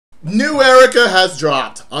New Eirika has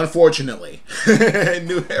dropped, unfortunately.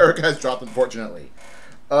 New Eirika has dropped, unfortunately.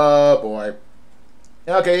 Oh, boy.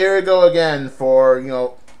 Okay, here we go again for, you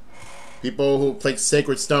know, people who play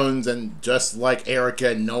Sacred Stones and just like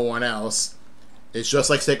Eirika and no one else. It's just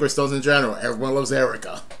like Sacred Stones in general. Everyone loves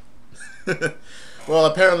Eirika. Well,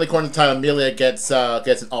 apparently, according to time, Amelia gets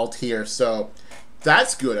an alt here, so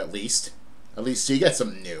that's good at least. At least she gets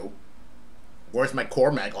some new. Where's my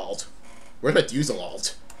Cormac alt? Where's my Diesel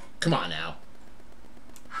alt? Come on now.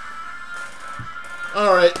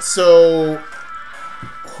 Alright, so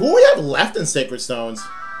who do we have left in Sacred Stones?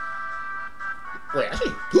 Wait,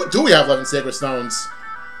 actually, who do we have left in Sacred Stones?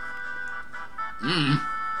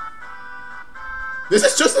 This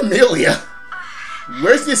is just Amelia.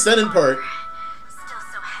 Where's the Ascendant part? Still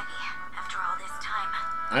so heavy after all this time.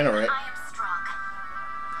 I know, right? I am strong.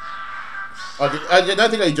 Okay, I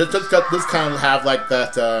think I just kind of have like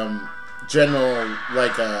that general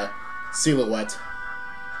like silhouette.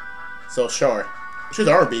 So sure, she's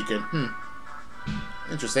our beacon.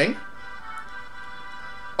 Interesting.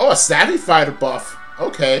 Oh, a Savvy Fighter buff.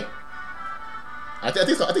 Okay. I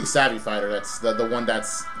think Savvy Fighter. That's the one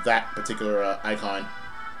that's that particular icon.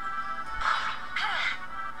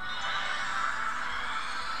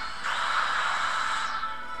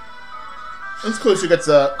 It's cool. She gets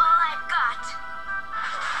a. All I've got.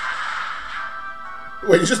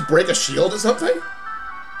 Wait, you just break a shield or something?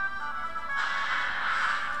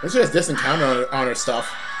 She has distant counter on her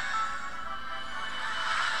stuff.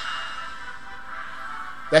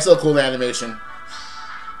 That's a cool animation. You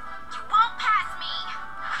won't pass me.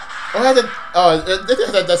 Oh,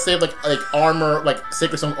 that save like armor, like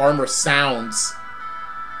Sacred Stone armor sounds.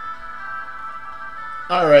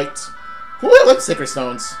 All right, who likes Sacred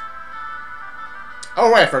Stones? Oh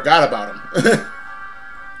right, I forgot about him. Yeah,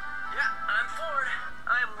 I'm forward.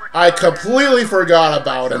 I'm working. I completely forgot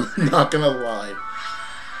about him. Not gonna lie,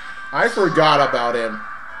 I forgot about him.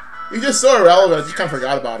 He's just so irrelevant. I just kind of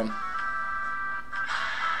forgot about him.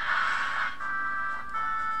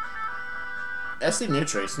 SC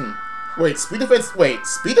Nutrace. Wait, speed defense. Wait,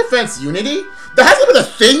 speed defense unity? That hasn't been a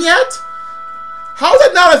thing yet. How is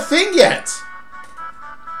that not a thing yet?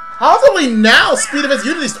 How is it only now speed defense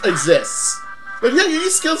unity exists? Like, we have unity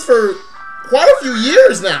skills for quite a few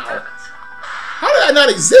years now. How did that not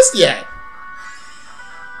exist yet?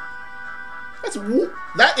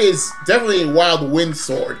 That is definitely a Wild Wind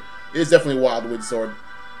Sword. It is definitely a Wild Wind Sword.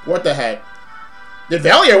 What the heck?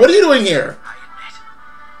 Devalier, what are you doing here? I admit,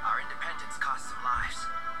 our independence cost some lives.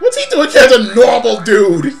 What's he doing here as a normal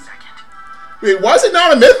dude? Wait, why is it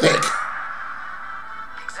not a mythic?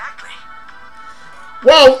 Exactly.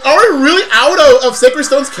 Wow, are we really out of Sacred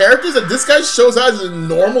Stone's characters and this guy shows up as a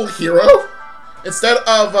normal hero? Instead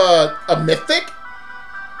of a mythic?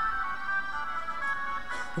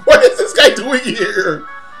 What is this guy doing here?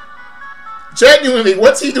 Genuinely,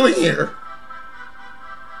 what's he doing here?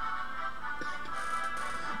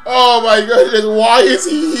 Oh my goodness, why is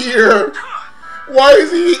he here? Why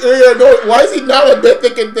is he here? No, why is he not a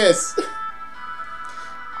mythic in this?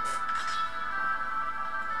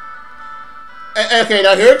 Okay,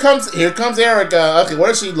 now here comes Eirika. Okay, what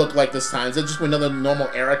does she look like this time? Is it just another normal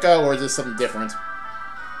Eirika, or is this something different?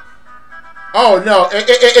 Oh no,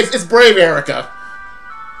 it's brave Eirika.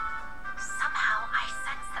 Somehow I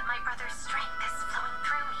sense that my brother's strength is flowing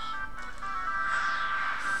through me.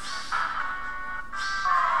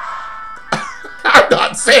 I'm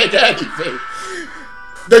not saying anything.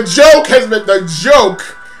 The joke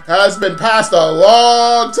has been passed a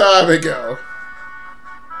long time ago.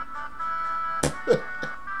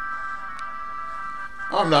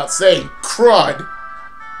 I'm not saying crud.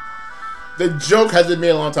 The joke has been made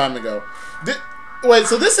a long time ago. Wait,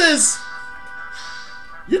 so this is...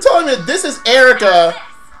 You're telling me this is Eirika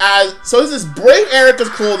as... So this is Brave Eirika's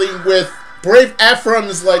clothing with Brave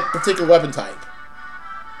Ephraim's, like, particular weapon type.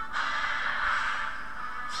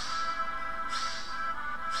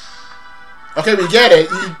 Okay, we get it.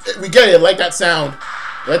 We get it. Like that sound.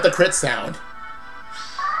 Like the crit sound.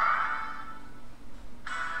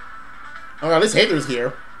 Oh, at least Hater's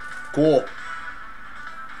here. Cool.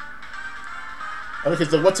 Okay,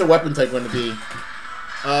 so what's her weapon type going to be?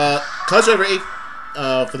 Clutch over 8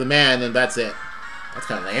 for the man, and that's it. That's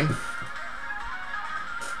kind of lame.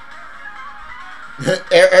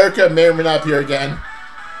 Eirika may or may not appear again.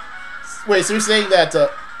 Wait, so you're saying that,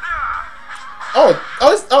 I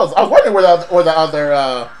was wondering where that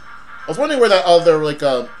other, like,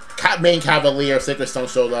 main Cavalier of Sacred Stone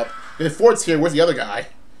showed up. If Ford's here, where's the other guy?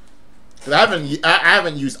 Because I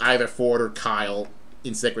haven't used either Ford or Kyle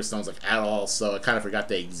in Sacred Stones, like, at all, so I kind of forgot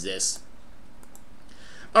they exist.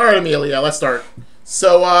 Alright, Amelia, let's start.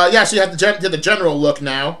 So yeah, she had did the general look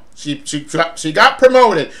now. She got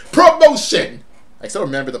promoted. Promotion. I still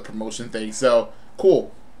remember the promotion thing. So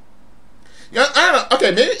cool. Yeah, I don't know.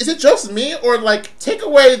 Okay, maybe is it just me or like take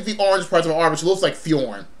away the orange parts of her armor? She looks like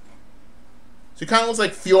Fjorn. She kind of looks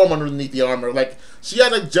like Fjorn underneath the armor. Like she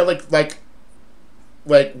had like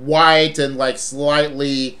white and like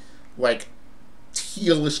slightly like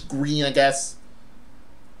tealish green, I guess.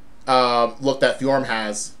 Look that Fjorm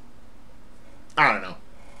has. I don't know.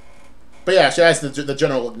 But yeah, she has the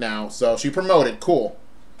general look now. So she promoted. Cool.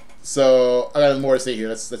 So I got more to say here.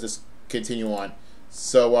 Let's just continue on.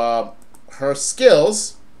 So her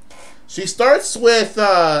skills. She starts with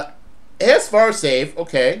ASFR save.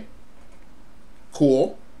 Okay.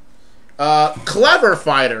 Cool. Clever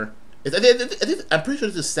fighter. I'm pretty sure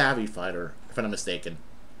it's a savvy fighter, if I'm not mistaken.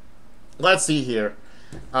 Let's see here.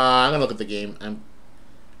 I'm gonna look at the game.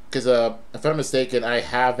 Because if I'm not mistaken, I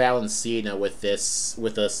have Valencina with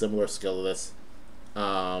a similar skill to this.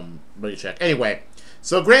 Let me check. Anyway,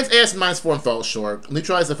 so grants AS -4 and falls short.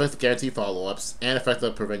 Neutralize the effect of guaranteed follow-ups and effect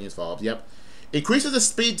of prevent use follow-ups. Yep. Increases the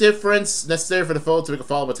speed difference necessary for the foe to make a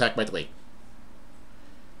follow-up attack by 3.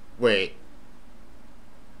 Wait.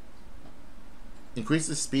 Increase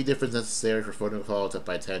the speed difference necessary for photo follow up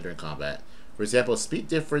by 10 during combat. For example, speed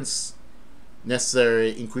difference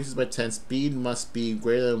necessary increases by 10. Speed must be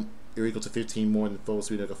greater than or equal to 15 more than full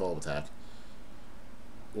speed of a follow up attack.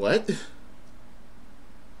 What?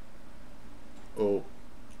 Oh,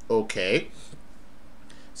 okay.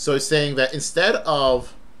 So it's saying that instead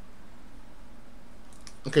of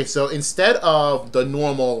the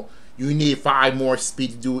normal, you need 5 more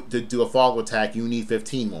speed to do a follow attack. You need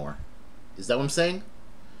 15 more. Is that what I'm saying?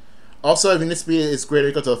 Also, if unit speed is greater or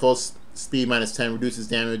equal to the full speed minus 10, reduces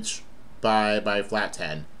damage by flat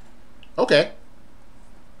 10. Okay.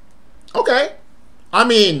 Okay. I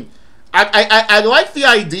mean, I like the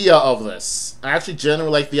idea of this. I actually generally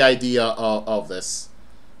like the idea of this.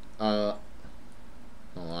 Hold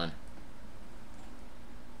on.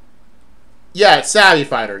 Yeah, it's Savvy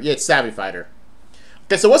Fighter. Yeah, it's Savvy Fighter.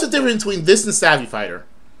 Okay, so what's the difference between this and Savvy Fighter?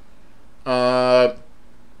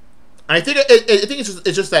 I think it's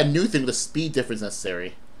just that new thing, the speed difference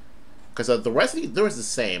necessary, because the rest of the the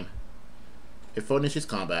same. If foe initiates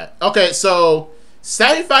combat. Okay, so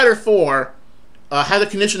Savvy Fighter 4 has a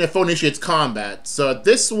condition if foe initiates combat. So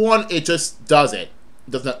this one, it just does it.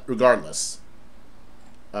 It does not, regardless.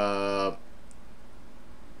 And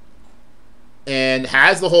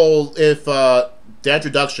has the whole if damage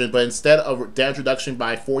reduction, but instead of damage reduction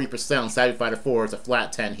by 40% on Savvy Fighter 4, it's a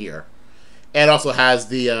flat 10 here. And also has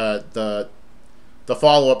the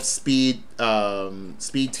follow-up speed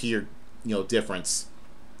speed tier difference.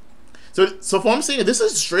 So if I'm saying this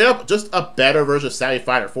is straight up just a better version of Savvy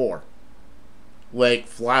Fighter 4, like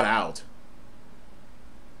flat out.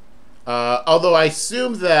 Although I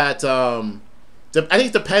assume that I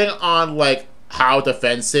think depending on like how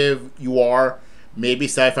defensive you are, maybe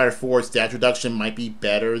Savvy Fighter 4's damage reduction might be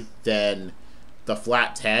better than the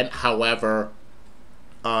flat 10. However,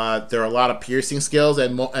 there are a lot of piercing skills,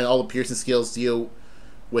 and all the piercing skills deal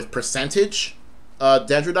with percentage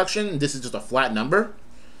damage reduction. This is just a flat number.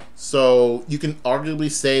 So you can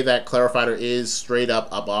arguably say that Clever Fighter is straight up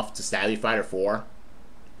a buff to Savvy Fighter 4.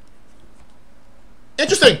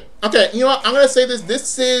 Interesting. Okay, you know what? I'm gonna say this.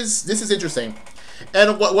 This is interesting.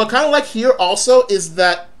 And what kind of like here also is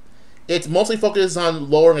that it's mostly focused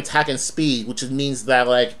on lowering attack and speed, which means that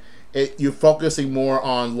like you're focusing more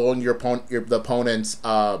on lowering the opponent's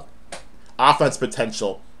offense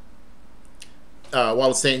potential, while at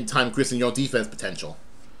the same time increasing your defense potential.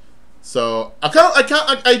 So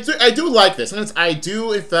I do like this, and I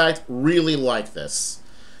do in fact really like this.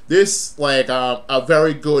 This like a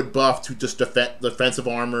very good buff to just defensive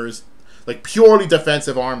armors, like purely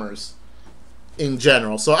defensive armors in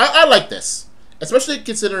general. So I like this, especially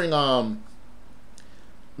considering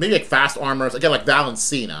maybe like fast armors again, like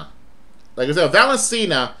Valencina. Like I said,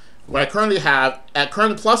 Valencina, what I currently have at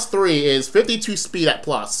current +3 is 52 speed at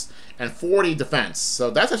plus and 40 defense. So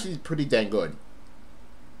that's actually pretty dang good.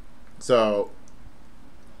 So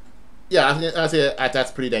yeah, I say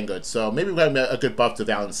that's pretty dang good. So maybe we're gonna have a good buff to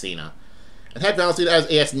Valencina, and have Valencina as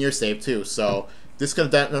AS near save too. So this could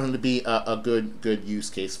definitely be a good use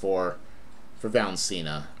case for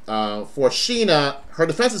Valencina. For Sheena, her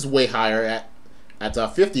defense is way higher at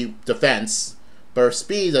 50 defense. But her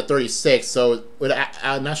speed is at 36, so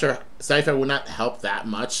I'm not sure Cypher would not help that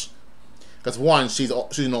much. Because one, she's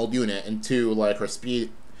an old unit, and two, like her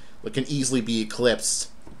speed like can easily be eclipsed,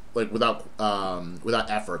 like without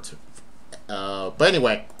effort. But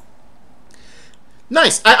anyway,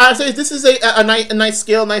 Nice. I say this is a nice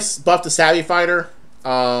skill, nice buff to Savvy Fighter.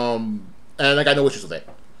 And I got no issues with it.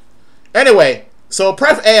 Anyway, so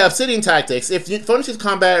Pref A, Obsidian Tactics. If foe initiates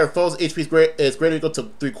combat or foe's HP is greater or equal to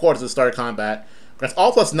 3/4 of the start of combat, grants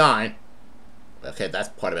all +9. Okay, that's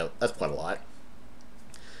quite a lot.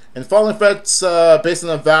 And following effects based on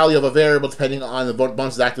the value of a variable depending on the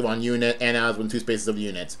bonuses active on unit and allies within 2 spaces of the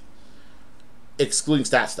unit. Excluding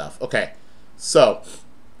stat stuff. Okay, so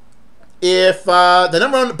if the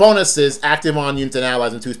number of bonuses active on units and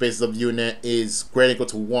allies in 2 spaces of the unit is greater or equal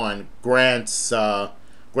to 1, grants the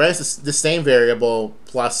same variable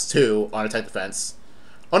 +2 on attack defense.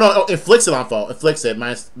 Oh no, inflicts it on foe. Inflicts it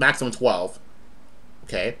maximum 12.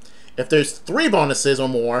 Okay. If there's 3 bonuses or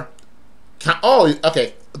more,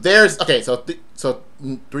 okay. So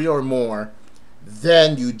 3 or more,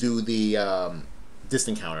 then you do the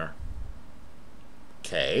distant counter.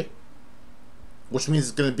 Okay. Which means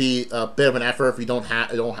it's going to be a bit of an effort if you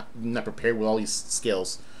you're not prepared with all these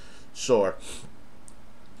skills. Sure.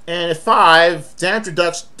 And at 5, damage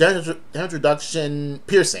reduction,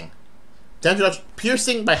 piercing. Damage reduction,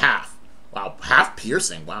 piercing by half. Wow, half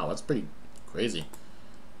piercing. Wow, that's pretty crazy.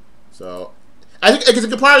 So, I think you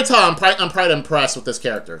can probably tell I'm quite impressed with this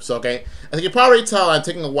character. So, okay, I think you can probably tell I'm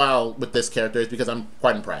taking a while with this character is because I'm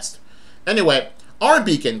quite impressed. Anyway, Arm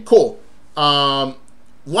Beacon, cool.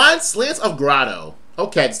 Lance of Grotto.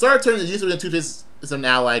 Okay, the start of turn is used within 2 spaces of an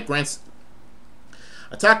ally. Grants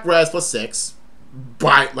attack res +6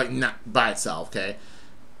 not by itself. Okay,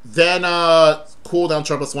 then cooldown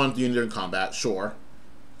charge +1 unit during combat. Sure,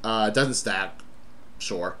 doesn't stack.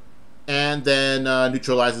 Sure, and then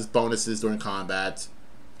neutralizes bonuses during combat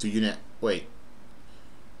to unit. Wait,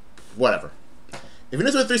 whatever. If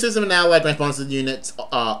units with 3 spaces of an ally, grants bonuses to units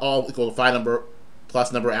all equal to 5 number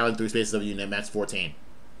plus number of allied in 3 spaces of a unit, max 14.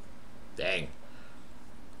 Dang.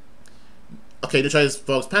 Okay, neutralize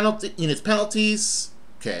folks units penalties.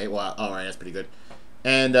 Okay, well, alright, that's pretty good.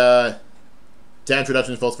 And damage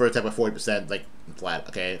reduction folks for attack by 40%, like flat.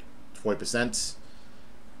 Okay, 40%.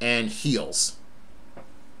 And heals.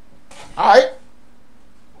 Alright.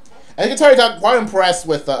 I can tell you I'm quite impressed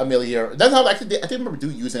with Amelia. That's how I did remember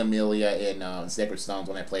using Amelia in Sacred Stones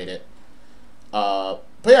when I played it. But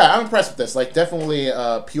yeah, I'm impressed with this. Like, definitely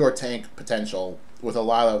pure tank potential with a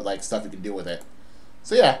lot of like stuff you can do with it.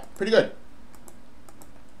 So yeah, pretty good.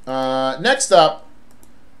 Next up,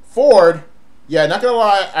 Ford. Yeah, not gonna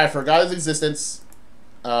lie, I forgot his existence.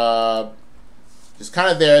 Just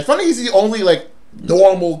kind of there. It's funny he's the only like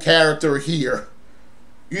normal character here.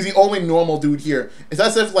 He's the only normal dude here. It's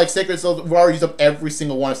as if like Sacred Stones, we've already used up every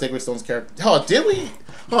single one of Sacred Stone's characters. Hell, did we?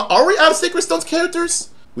 Are we out of Sacred Stone's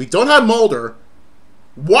characters? We don't have Moulder.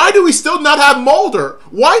 Why do we still not have Moulder?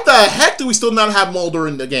 Why the heck do we still not have Moulder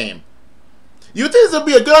in the game? You would think this would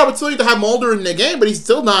be a good opportunity to have Moulder in the game, but he's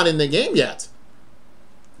still not in the game yet.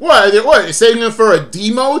 What? You're saving him for a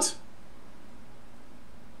D mode?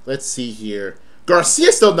 Let's see here.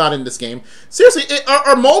 Garcia's still not in this game. Seriously,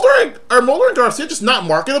 are Moulder and Garcia just not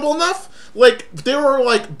marketable enough? Like, there were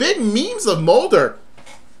like big memes of Moulder.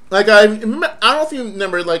 Like I don't know if you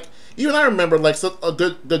remember. Like even I remember like a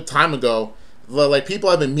good time ago. Like people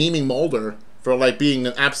have been memeing Moulder for like being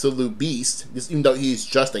an absolute beast, even though he's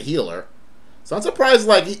just a healer. So I'm surprised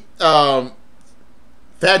like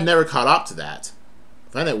Fed never caught up to that.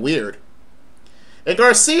 I find it weird. And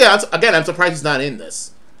Garcia, again, I'm surprised he's not in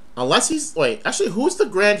this. Unless he's wait, actually, who's the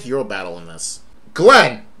grand hero battle in this?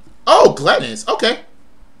 Glenn. Oh, Glenn is okay.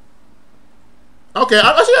 Okay,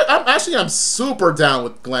 I'm super down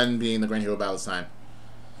with Glenn being the grand hero battle this time.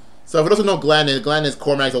 So for those who know Glenn is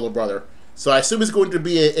Cormac's older brother. So I assume it's going to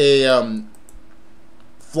be a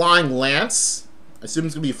flying lance. I assume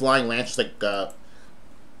it's going to be a flying lance, just like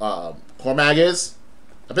Cormac is.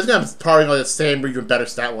 I bet it's going to probably like the same or even better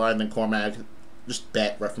stat line than Cormac. Just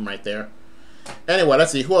bet right from right there. Anyway,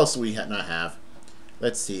 let's see. Who else do we not have?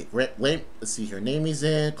 Let's see. Let's see here. Namie's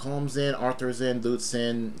in, Colm's in, Arthur's in, Lute's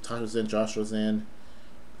in, Tasha's in, Joshua's in,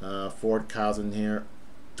 Ford, Kyle's in here.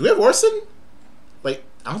 Do we have Orson? Like,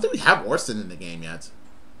 I don't think we have Orson in the game yet.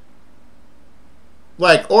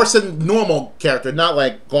 Like, Orson, normal character, not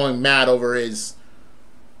like going mad over his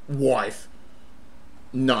wife.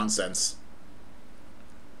 Nonsense.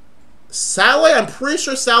 Sally, I'm pretty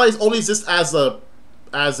sure Sally's only exists as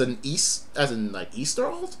an Easter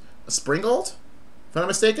alt? A spring alt? If I'm not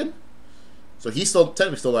mistaken. So he's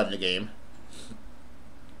technically still not in the game.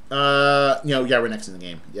 Yeah, we're next in the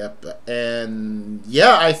game. Yep. And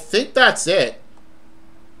yeah, I think that's it.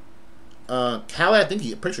 Callie, I think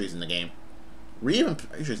pretty sure he's in the game. Reeve, I'm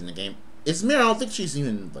pretty sure he's in the game. Ismir, I don't think she's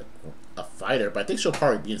even like a fighter, but I think she'll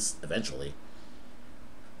probably be eventually.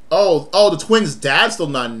 Oh, the twins' dad's still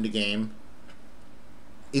not in the game.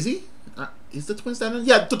 Is he? Is the twins' dad in?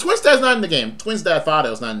 Yeah, the twins' dad's not in the game. Twins' dad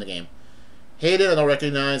Fado's not in the game. Hate it, I don't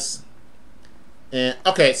recognize. And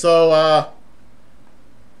okay, so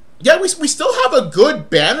yeah, we still have a good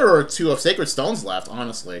banner or two of Sacred Stones left,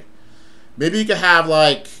 honestly. Maybe you could have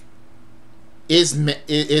like is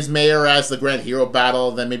Mayor as the Grand Hero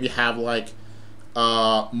battle, then maybe have like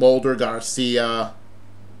Moulder Garcia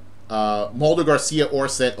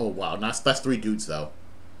Orson. Oh wow, that's 3 dudes though.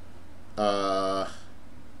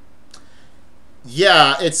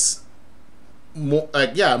 Yeah, it's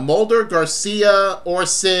yeah, Moulder, Garcia,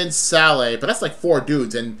 Orson, Saleh, but that's like 4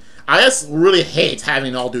 dudes, and I just really hate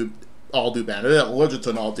having an all dude banner. They're allergic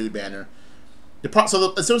to an all dude banner.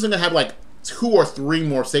 So as soon as they're gonna have like 2 or 3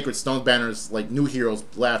 more Sacred Stone banners, like new heroes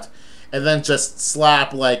left, and then just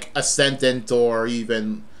slap like Ascendant or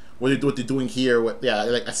even what they're doing here with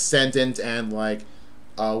like Ascendant and like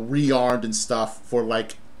Rearmed and stuff for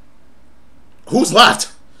like who's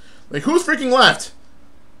left? Like who's freaking left?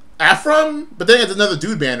 Ephraim? But then it's another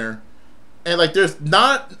dude banner. And like there's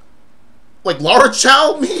not like Lara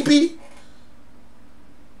Chow maybe?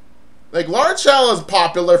 Like Lara Chow is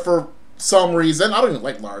popular for some reason. I don't even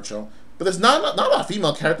like Lara Chow. But there's not a lot of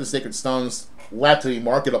female characters Sacred Stones left to be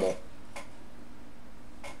marketable.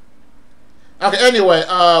 Okay, anyway,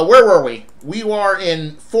 where were we? We were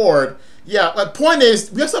in Ford. Yeah, the point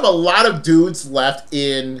is, we also have a lot of dudes left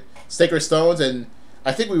in Sacred Stones, and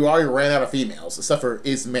I think we already ran out of females, except for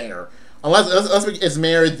Ismare. Unless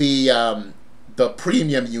Ismare the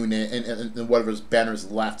premium unit and whatever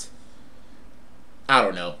banners left. I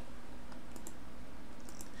don't know.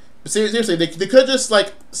 But seriously, they could just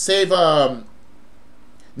like save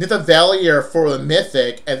Nithavelier for the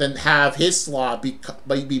Mythic and then have his slot be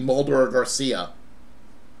Moulder or Garcia.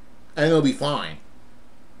 And it'll be fine.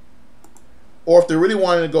 Or if they really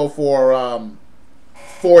wanted to go for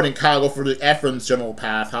Ford and Kyle, go for the Ephraim's general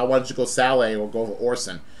path, why don't you go Saleh or go for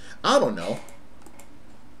Orson? I don't know.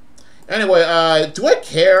 Anyway, do I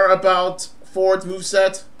care about Ford's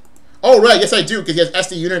moveset? Oh, right, yes I do, because he has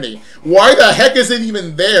SD Unity. Why the heck is it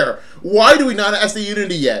even there? Why do we not have SD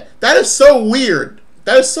Unity yet? That is so weird.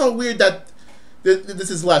 That is so weird that this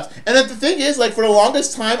is left. And then the thing is, like, for the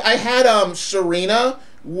longest time, I had Sharina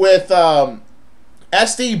with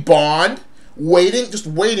SD Bond just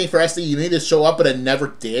waiting for SD Unity to show up, but it never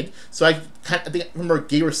did. So I think I remember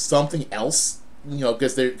gave her something else, you know,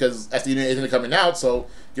 because SD Unity isn't coming out, so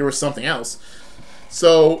give her something else.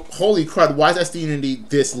 So, holy crud, why is SD Unity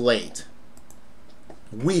this late?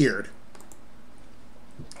 Weird.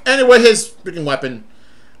 Anyway, his freaking weapon.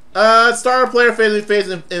 Star player phase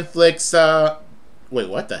inflicts, wait,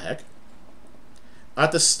 what the heck?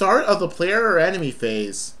 At the start of the player or enemy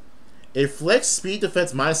phase, inflicts speed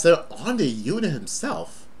defense -7 on the unit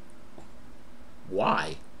himself.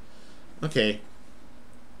 Why? Okay.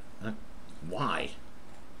 Why?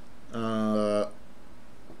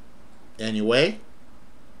 Anyway.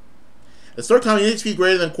 The start combat unit speed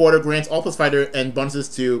greater than quarter grants all plus fighter and bonuses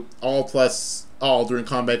to all plus all during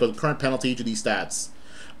combat with the current penalty to these stats.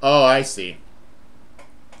 Oh, I see.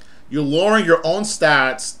 You're lowering your own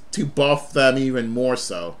stats to buff them even more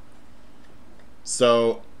so.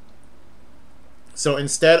 So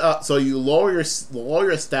instead, so you lower your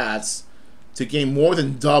stats to gain more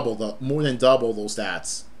than double those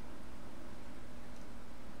stats.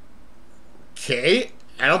 Okay.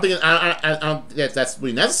 I don't think that's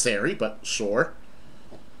really necessary, but sure.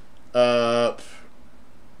 Do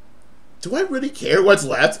I really care what's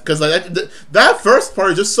left? Because like that first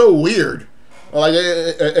part is just so weird. Like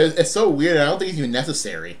it's so weird. I don't think it's even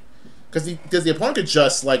necessary. Because the opponent could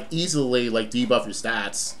just like easily like debuff your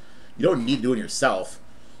stats. You don't need to do it yourself.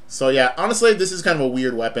 So yeah, honestly, this is kind of a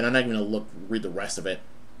weird weapon. I'm not even gonna read the rest of it.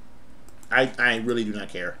 I really do not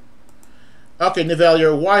care. Okay,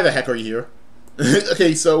 Nivelier, why the heck are you here?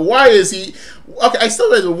 Okay, so why is he... Okay, I still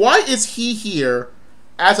don't know. Why is he here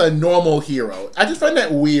as a normal hero? I just find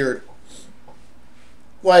that weird.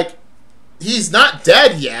 Like, he's not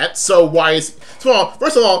dead yet, so why is...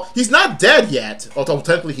 First of all, he's not dead yet. Although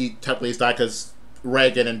technically he's died because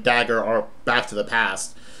Reagan and Dagger are back to the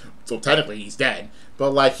past. So technically he's dead. But,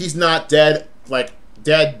 like, he's not dead, like,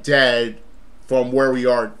 dead from where we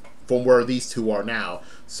are, from where these two are now.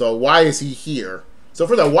 So why is he here? So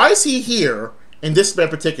for that, why is he here... in this in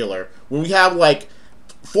particular, when we have like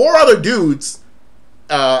 4 other dudes,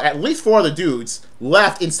 at least 4 other dudes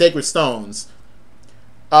left in Sacred Stones.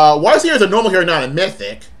 Why is he here as a normal hero, not a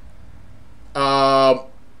mythic? Yeah,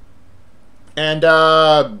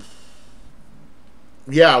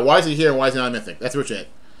 why is he here and why is he not a mythic? That's pretty much it.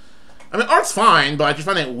 I mean, art's fine, but I just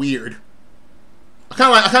find it weird. I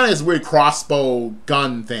kind of this weird crossbow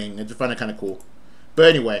gun thing. I just find it kind of cool. But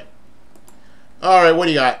anyway. Alright, what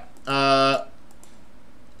do you got?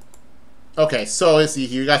 Okay, so let's see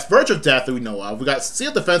here. We got Verge of Death that we know of. We got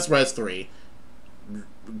Seal Defense Res 3.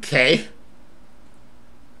 Okay.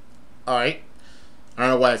 Alright. I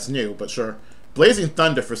don't know why it's new, but sure. Blazing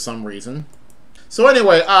Thunder for some reason. So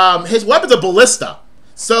anyway, his weapon's a ballista.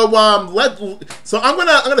 So I'm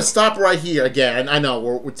gonna stop right here again. I know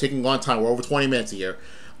we're taking a long time. We're over 20 minutes here.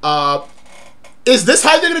 Is this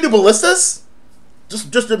how they're gonna do ballistas?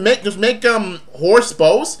 Just make horse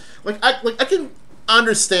bows? Like I can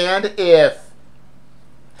understand if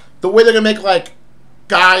the way they're gonna make like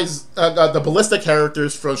guys the ballista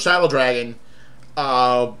characters from Shadow Dragon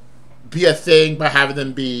be a thing by having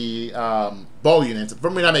them be bow units.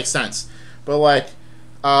 For me that makes sense. But like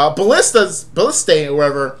ballistae or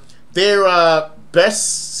whatever, they're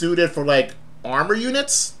best suited for like armor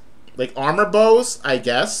units, like armor bows, I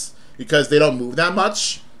guess, because they don't move that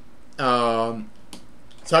much. So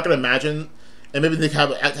I can imagine, and maybe they have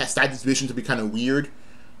a stat distribution to be kind of weird,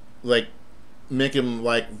 like make them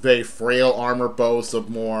like very frail armor bows, so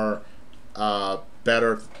more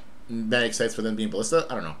better magnetic sites for them being ballista.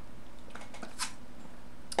 I don't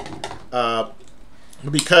know.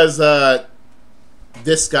 Because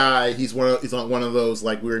this guy, he's on one of those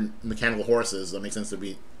like weird mechanical horses. That makes sense to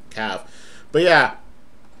be Cav. But yeah,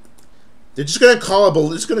 they're just gonna call it a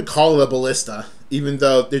ballista, even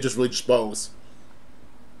though they're just really just bows.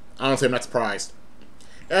 Honestly, I'm not surprised.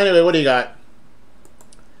 Anyway, what do you got?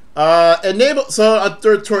 Enable. So on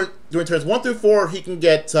during turns 1 through 4, he can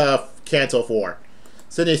get Canto 4.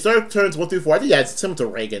 So they start turns 1 through 4. I think it's similar to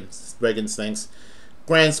Reagan's things.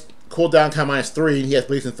 Grant's cooldown count -3, and he has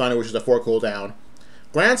Blazing Thunder, which is a 4 cooldown.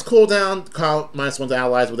 Grant's cooldown count -1 to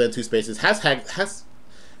allies within 2 spaces. Has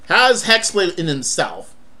Hexblade in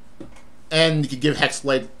himself, and you can give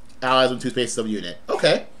Hexblade allies within 2 spaces of a unit.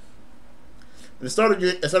 Okay. At the start of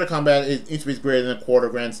combat, each speed is greater than a quarter.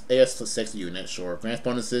 Grant's AS plus 6 unit. Sure. Grant's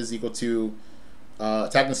bonuses equal to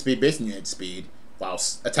attacking speed based on unit speed. Wow.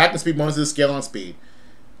 Attacking speed bonuses scale on speed.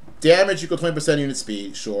 Damage equal 20% unit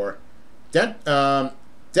speed. Sure. Damage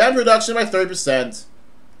reduction by 30%.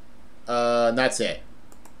 And that's it.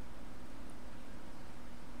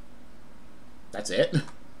 That's it. I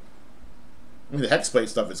mean, the Hexblade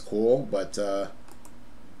stuff is cool, but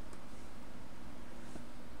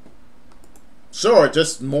sure,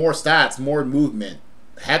 just more stats, more movement.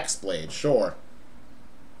 Hexblade, sure.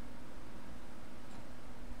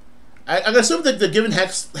 I'm assuming that they're giving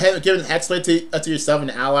Hexblade to yourself and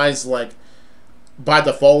allies like by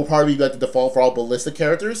default will probably be like the default for all ballistic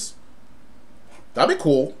characters. That'd be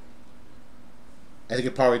cool. As you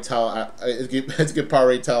can probably tell, I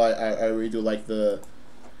really do like the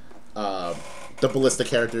ballistic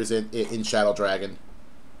characters in Shadow Dragon.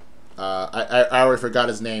 I already forgot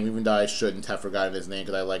his name, even though I shouldn't have forgotten his name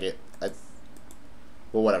because I like it.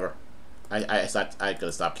 Well, whatever. I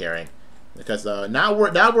gotta stop caring because now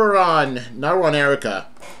we're on Eirika.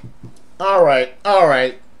 All right.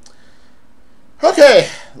 Okay,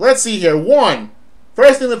 let's see here.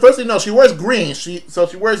 First thing, no, she wears green. She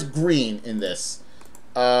wears green in this.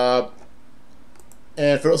 And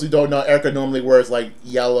for those who don't know, Eirika normally wears like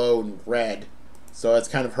yellow and red, so that's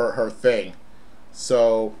kind of her thing.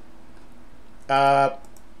 So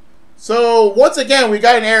once again, we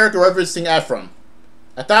got an Eirika referencing Ephraim.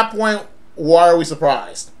 At that point, why are we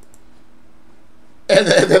surprised? And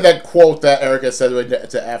then that quote that Eirika said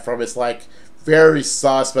to Ephraim is like very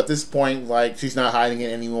sus, but at this point, like she's not hiding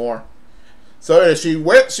it anymore. So she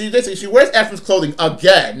wears Ephraim's clothing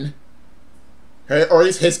again, or at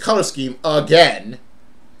least his color scheme again.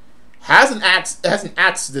 Has an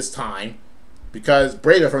axe this time because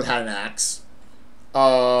Brave Ephraim had an axe.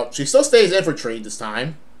 She still stays infantry this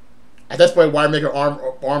time. At this point, why make her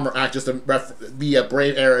armor act just to be a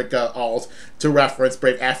Brave Eirika alt to reference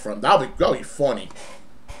Brave Ephraim? That'll be funny.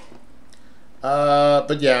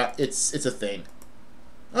 But yeah, it's a thing.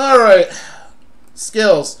 All right,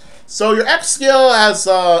 skills. So your X skill has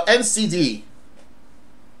NCD.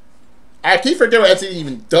 I keep forgetting what NCD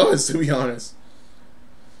even does, to be honest.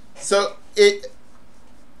 So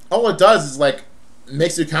all it does is like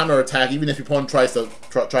makes you counterattack even if your opponent tries to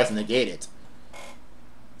negate it.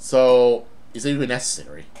 So is it even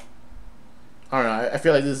necessary? I don't know. I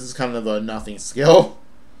feel like this is kind of a nothing skill.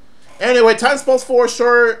 Anyway, times plus 4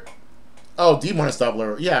 short. Oh, D-bonus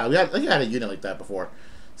doubler. Yeah, we had a unit like that before.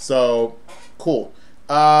 So cool.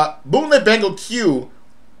 Moulder the Boulder Q.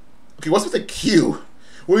 Okay, what's with the Q?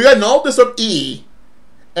 Well, we got an alt disrupt E,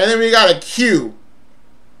 and then we got a Q.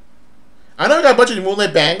 I know we got a bunch of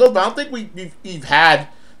Moulder Bangles, but I don't think we've had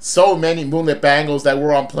so many Moonlit Bangles that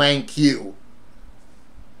were on playing queue.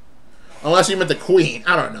 Unless you meant the Queen.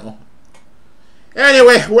 I don't know.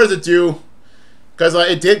 Anyway, what does it do? Because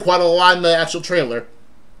it did quite a lot in the actual trailer.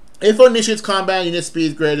 If it initiates combat, unit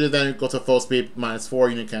speed greater than or equal to full speed -4,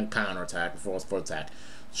 unit can counterattack before full attack.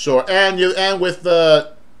 Sure, and with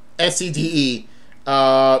the SCDE,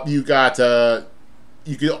 you got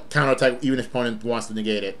you can counterattack even if opponent wants to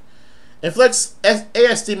negate it. Inflicts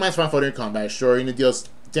ASD -1 for during combat. Sure, unit deals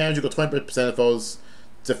damage equal to 20% of foes'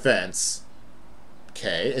 defense.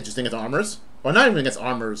 Okay, interesting against armors. Well, not even against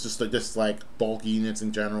armors, just like bulky units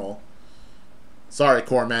in general. Sorry,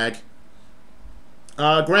 Cormag.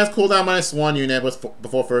 Grants cooldown -1 unit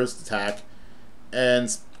before first attack, and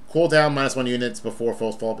cooldown -1 units before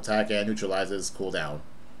first follow-up attack, and neutralizes cooldown.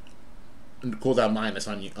 Cooldown minus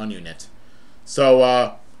on unit.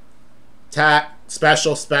 So, attack,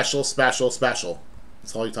 special. That's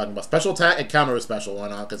all you're talking about. Special attack and counter is special. Why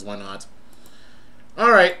not? Because why not?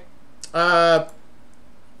 Alright.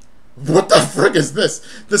 What the frick is this?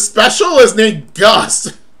 The special is named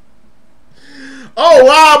Gus. Oh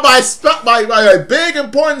wow, my big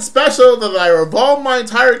important special that I revolve my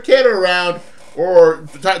entire kit around, or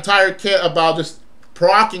entire kit about just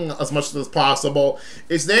proccing as much as possible.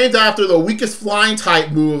 It's named after the weakest flying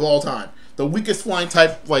type move of all time. The weakest flying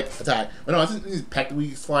type attack. No, I think it's the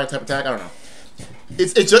weakest flying type attack. I don't know.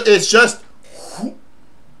 It's just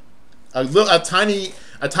a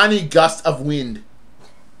tiny gust of wind.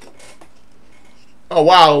 Oh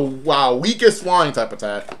wow, weakest flying type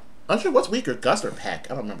attack. I'm not sure what's weaker, Gust or Peck.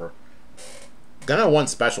 I don't remember. Gonna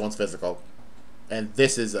one's special, one's physical, and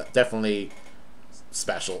this is definitely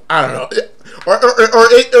special. I don't know, or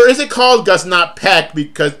is it called Gust, not Peck,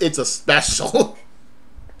 because it's a special?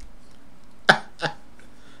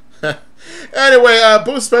 Anyway,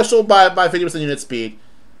 boost special by 50% unit speed.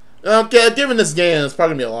 Okay, given this game, it's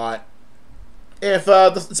probably gonna be a lot. If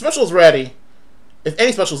the special is ready, if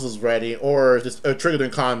any specials is ready, or just triggered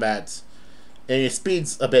during combat, and your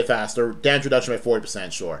speed's a bit faster, damage reduction by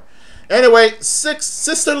 40%, sure. Anyway,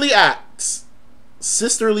 Sisterly Acts.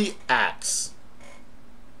 Sisterly Acts.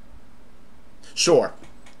 Sure.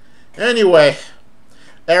 Anyway,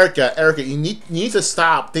 Eirika, you need to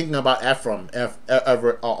stop thinking about Ephraim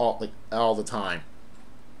all the time.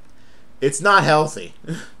 It's not healthy.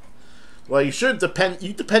 Well, you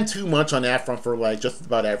depend too much on Ephraim for just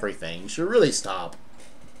about everything. You should really stop.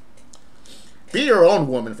 Be your own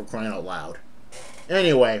woman, for crying out loud.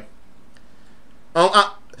 Anyway, but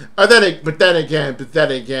then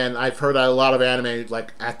again, I've heard that a lot of anime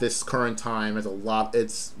at this current time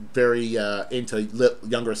it's very into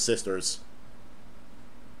younger sisters.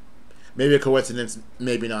 Maybe a coincidence,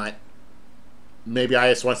 maybe not. Maybe I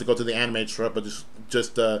just want to go to the anime trip, but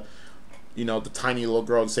just the tiny little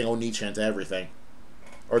girl saying Oni-chan to everything,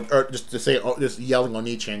 or just to say just yelling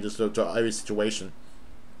Oni-chan just to every situation.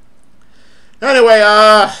 Anyway,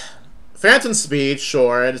 Phantom Speed,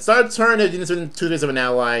 sure. And it started turn units within 2 spaces of an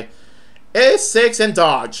ally. A6 and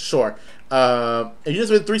dodge, sure.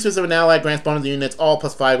 Units within 3 spaces of an ally grants bonus units, all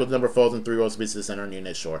 +5 with the number of foes and 3 rows spaces to the center of the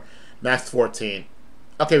unit, sure. Max 14.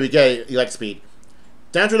 Okay, we get it. You like speed.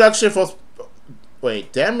 Damage reduction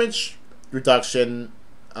damage reduction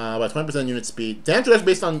by 20% unit speed. Damage reduction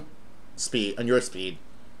based on speed, on your speed.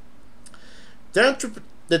 Damage,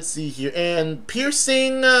 let's see here, and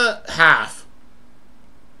piercing half.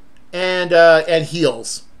 And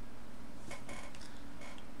heals.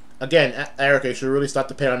 Again, Eirika, you should really stop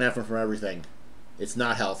depending on effort for everything. It's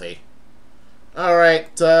not healthy.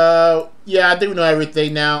 Alright, yeah, I think we know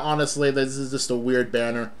everything now. Honestly, this is just a weird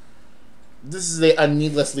banner. This is a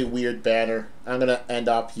needlessly weird banner. I'm gonna end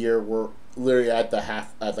up here. We're literally at the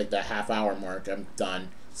half hour mark. I'm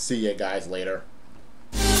done. See you guys later.